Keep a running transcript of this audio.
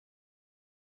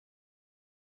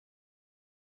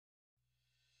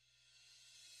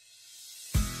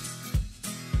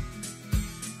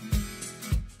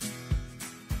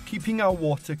Keeping our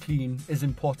water clean is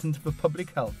important for public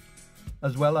health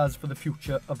as well as for the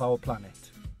future of our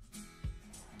planet.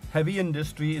 Heavy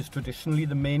industry is traditionally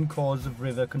the main cause of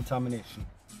river contamination.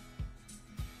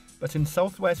 But in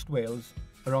southwest Wales,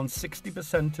 around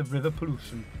 60% of river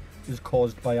pollution is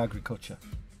caused by agriculture.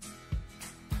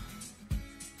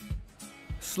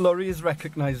 Slurry is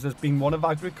recognised as being one of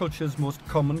agriculture's most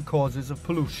common causes of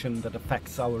pollution that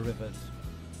affects our rivers.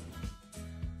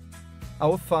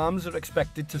 Our farms are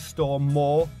expected to store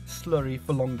more slurry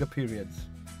for longer periods.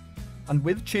 And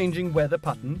with changing weather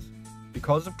patterns,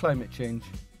 because of climate change,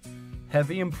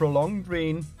 heavy and prolonged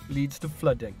rain leads to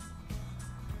flooding.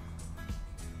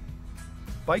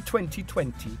 By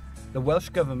 2020, the Welsh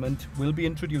Government will be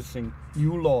introducing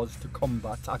new laws to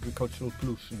combat agricultural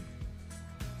pollution.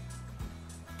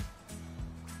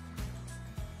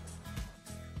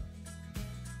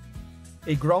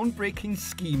 A groundbreaking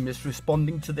scheme is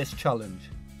responding to this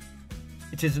challenge.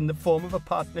 It is in the form of a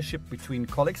partnership between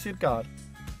Coleg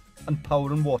and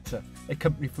Power and Water, a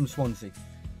company from Swansea.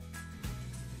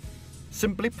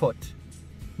 Simply put,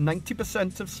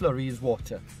 90% of slurry is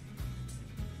water,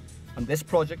 and this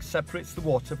project separates the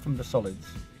water from the solids.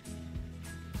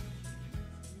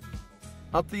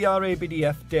 At the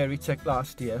RABDF Dairy Tech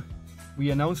last year,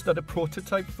 we announced that a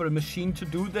prototype for a machine to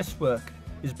do this work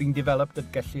is being developed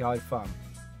at Gelli farm.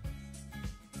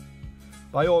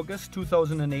 By August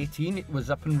 2018 it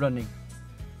was up and running,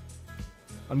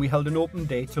 and we held an open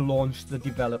day to launch the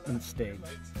development stage.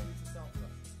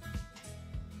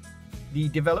 The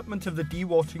development of the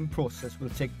dewatering process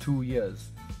will take 2 years.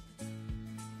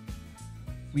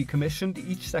 We commissioned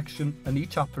each section and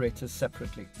each apparatus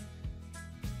separately.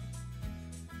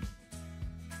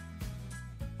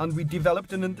 And we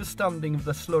developed an understanding of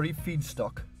the slurry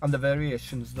feedstock and the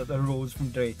variations that arose from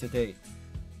day to day.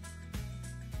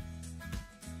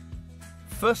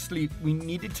 Firstly, we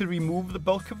needed to remove the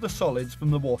bulk of the solids from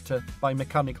the water by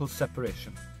mechanical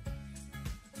separation,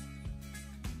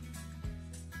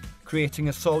 creating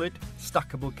a solid,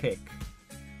 stackable cake.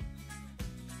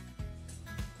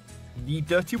 The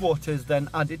dirty water is then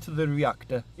added to the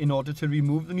reactor in order to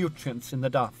remove the nutrients in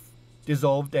the DAF,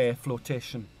 dissolved air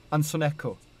flotation, and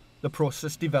Soneco, the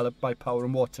process developed by Power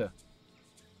and Water.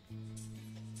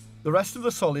 The rest of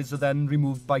the solids are then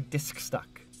removed by disc stack.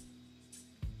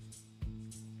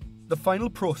 The final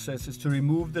process is to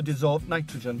remove the dissolved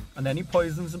nitrogen and any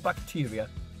poisons and bacteria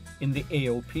in the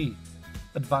AOP,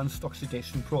 Advanced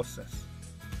Oxidation Process.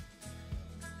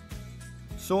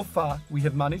 So far, we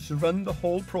have managed to run the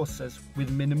whole process with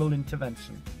minimal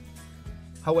intervention.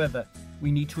 However,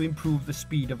 we need to improve the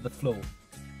speed of the flow.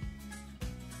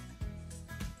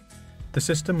 The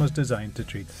system was designed to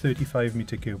treat 35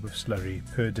 metre cube of slurry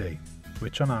per day,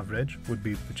 which on average would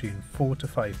be between 4 to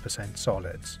 5%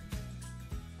 solids.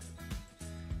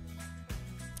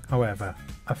 However,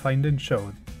 a finding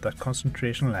showed that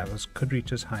concentration levels could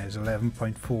reach as high as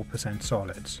 11.4%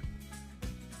 solids.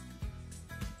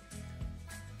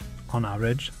 On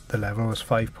average, the level was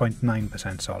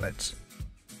 5.9% solids.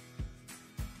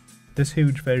 This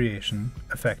huge variation,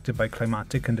 affected by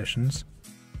climatic conditions,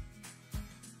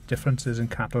 differences in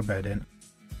cattle bedding,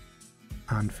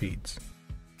 and feeds.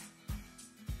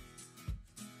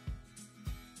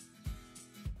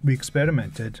 We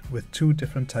experimented with 2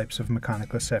 different types of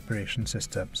mechanical separation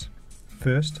systems.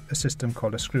 First, a system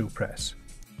called a screw press.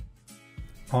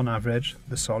 On average,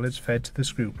 the solids fed to the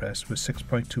screw press was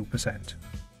 6.2%,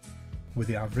 with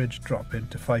the average dropping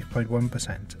to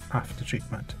 5.1% after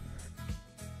treatment.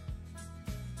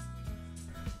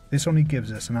 This only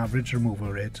gives us an average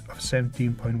removal rate of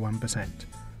 17.1%,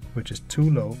 which is too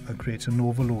low and creates an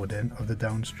overloading of the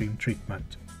downstream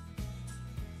treatment.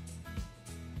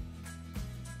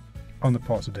 On the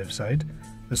positive side,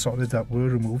 the solids that were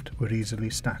removed were easily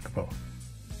stackable.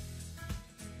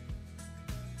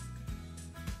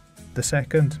 The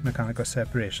second mechanical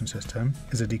separation system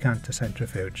is a decanter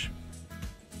centrifuge.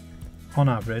 On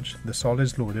average, the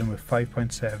solids loading were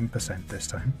 5.7% this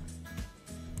time,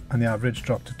 and the average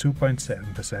dropped to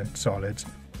 2.7% solids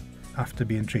after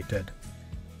being treated.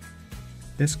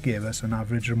 This gave us an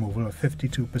average removal of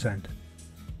 52%,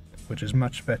 which is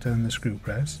much better than the screw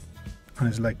press and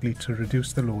is likely to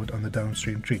reduce the load on the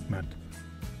downstream treatment.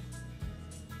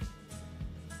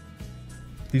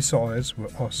 These solids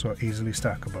were also easily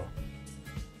stackable.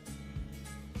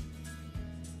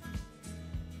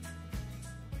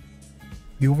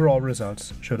 The overall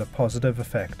results showed a positive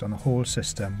effect on the whole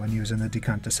system when using the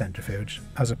decanter centrifuge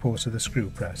as opposed to the screw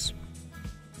press.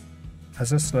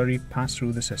 As the slurry passed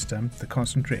through the system, the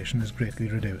concentration is greatly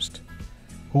reduced.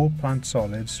 Whole plant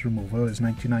solids removal is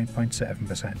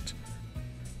 99.7%,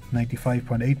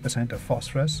 95.8% of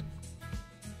phosphorus,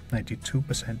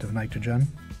 92% of nitrogen,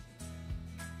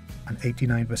 and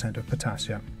 89% of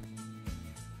potassium.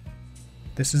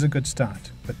 This is a good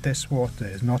start, but this water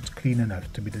is not clean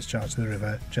enough to be discharged to the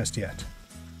river just yet.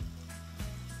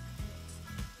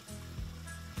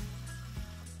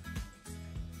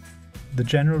 The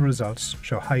general results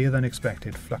show higher than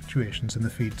expected fluctuations in the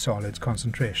feed solids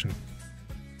concentration,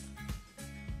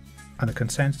 and the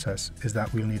consensus is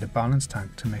that we'll need a balanced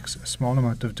tank to mix a small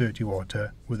amount of dirty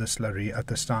water with the slurry at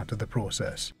the start of the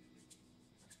process.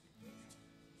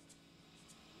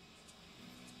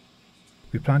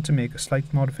 We plan to make a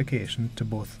slight modification to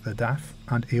both the DAF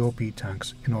and AOP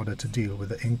tanks in order to deal with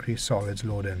the increased solids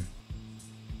load-in.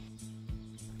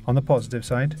 On the positive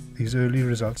side, these early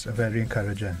results are very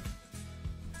encouraging,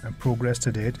 and progress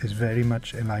to date is very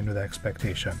much in line with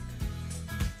expectation.